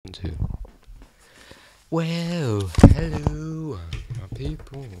Well, hello, my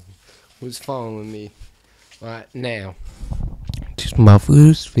people who's following me right now. Just my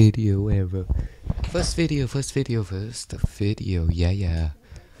first video ever. First video, yeah.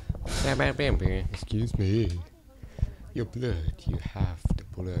 Excuse me. Your blood, you have the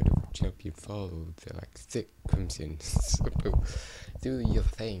blood of champion followed like thick crimson through your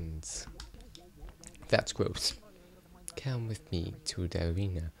veins. That's gross. Come with me to the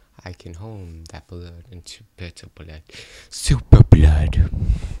arena. I can hone that blood into better blood. Super blood.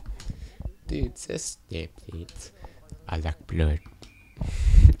 Dude, just step it. I like blood.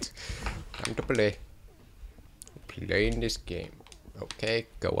 Time to play. Playing this game. Okay,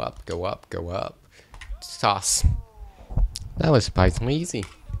 go up. Toss. That was surprisingly easy.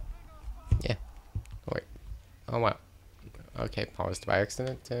 Yeah. Oh, wait. Oh wow. Okay, paused by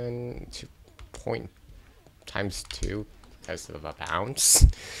accident and 2 point times 2 because of a bounce.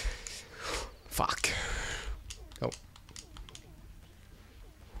 Fuck. Oh.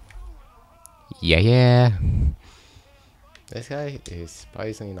 Yeah. This guy is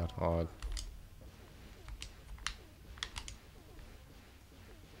surprisingly not hard.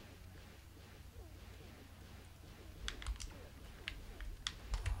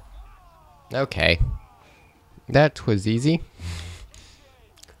 Okay. That was easy.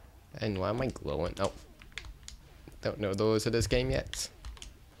 And why am I glowing? Oh. Don't know the rules of this game yet.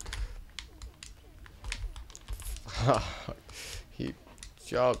 He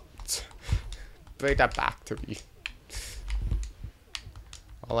jumped. Bring that back to me.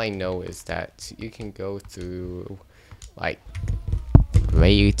 All I know is that you can go through, like,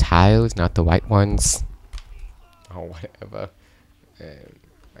 gray tiles, not the white ones. Or whatever.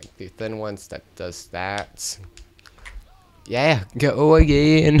 Like the thin ones that does that. Yeah, go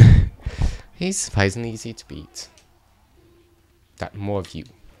again. He's surprisingly easy to beat. Got more of you.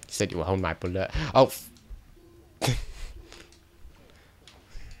 You said you were on my bullet. Oh.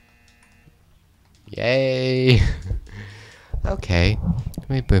 Yay. Okay. Let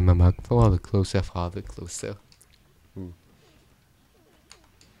me bring my mug farther closer.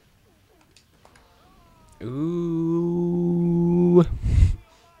 Ooh.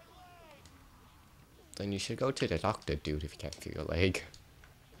 Then you should go to the doctor, dude, if you can't feel your leg.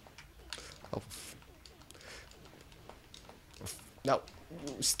 Oh. No.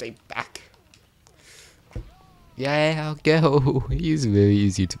 Stay back. Yeah, I'll go. He's very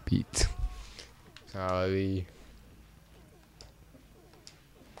easy to beat. Sorry.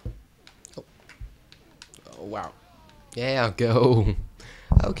 Oh. Oh, wow. Yeah, I'll go.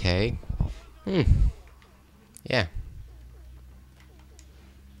 Okay. Yeah.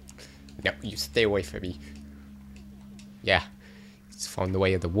 No, you stay away from me. Yeah. It's from the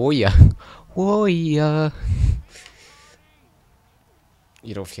way of the warrior. Warrior.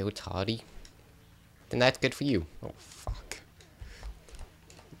 You don't feel tardy? Then that's good for you. Oh, fuck.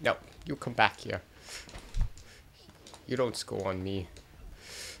 No, you come back here. You don't score on me.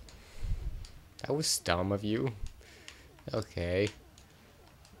 That was dumb of you. Okay.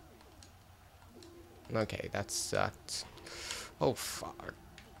 Okay, that sucked. Oh, fuck.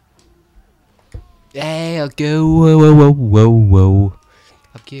 Hey, I'll go. Whoa.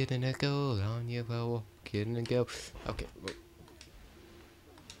 I'm getting a goal on you, whoa. Getting a goal. Okay.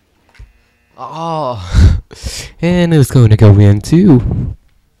 Oh. And it was going to go in too.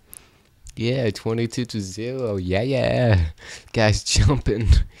 Yeah, 22-0. Yeah. Guys jumping.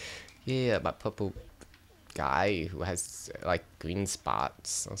 Yeah, my purple guy who has like green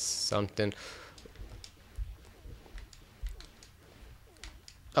spots or something.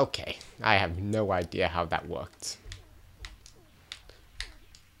 Okay, I have no idea how that worked.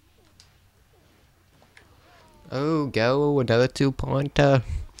 Oh, go, another 2-pointer.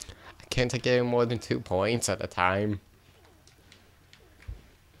 I can't take any more than 2 points at a time.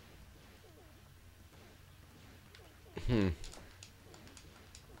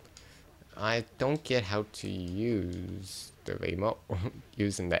 I don't get how to use the remote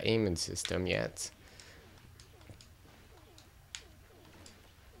using the aiming system yet.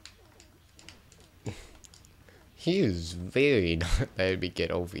 He is very not letting me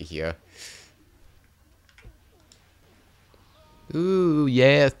get over here. Ooh,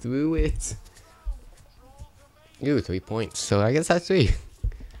 yeah, through it. Ooh, 3 points. So I guess that's 3.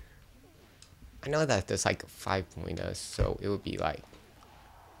 I know that there's like 5-pointers, so it would be like...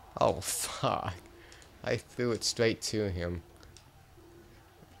 Oh, fuck. I threw it straight to him.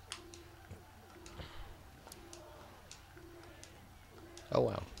 Oh,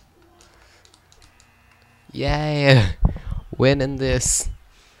 wow. Yeah, winning this.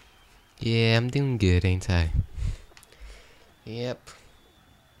 Yeah, I'm doing good, ain't I? Yep.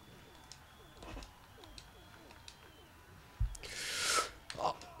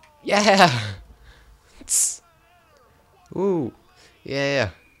 Yeah! Ooh. Yeah.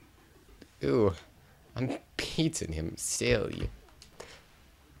 Ooh. I'm beating him silly.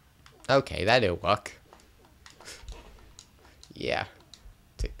 Okay, that'll work. Yeah.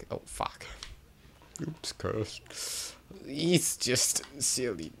 Oh, fuck. Oops, cursed. He's just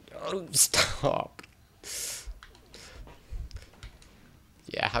silly. Oh, stop.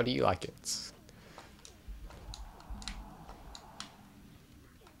 Yeah, how do you like it?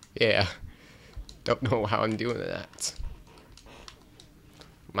 Yeah. Don't know how I'm doing that.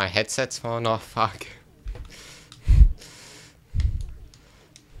 My headset's falling off, fuck.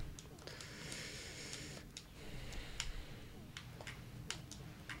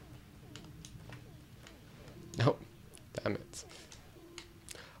 No. Damn it.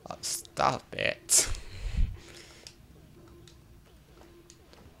 Oh, stop it.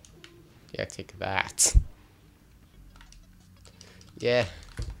 Yeah, take that. Yeah.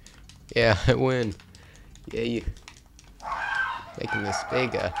 Yeah, I win. Yeah, you making this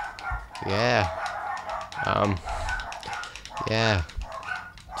bigger. Yeah. Yeah.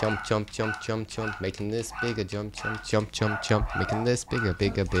 Jump, jump, jump, jump, jump. Making this bigger. Jump, jump, jump, jump, jump. Making this bigger,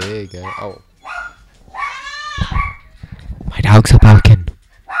 bigger, bigger. Oh. My dogs are barking.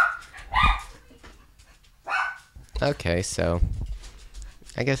 Okay, so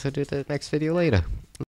I guess I'll do the next video later.